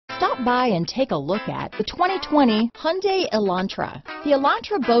Stop by and take a look at the 2020 Hyundai Elantra. The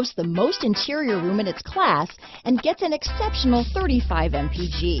Elantra boasts the most interior room in its class and gets an exceptional 35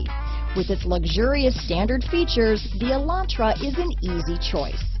 mpg. With its luxurious standard features, the Elantra is an easy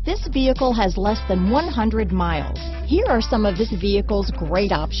choice. This vehicle has less than 100 miles. Here are some of this vehicle's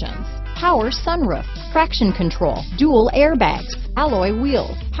great options: power sunroof, traction control, dual airbags, alloy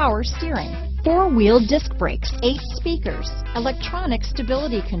wheels, power steering, four-wheel disc brakes, 8 speakers, electronic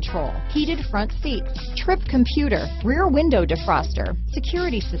stability control, heated front seats, trip computer, rear window defroster,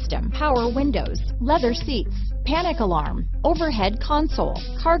 security system, power windows, leather seats, panic alarm, overhead console,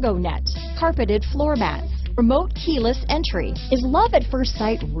 cargo net, carpeted floor mats, remote keyless entry. Is love at first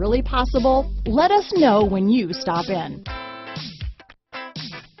sight really possible? Let us know when you stop in.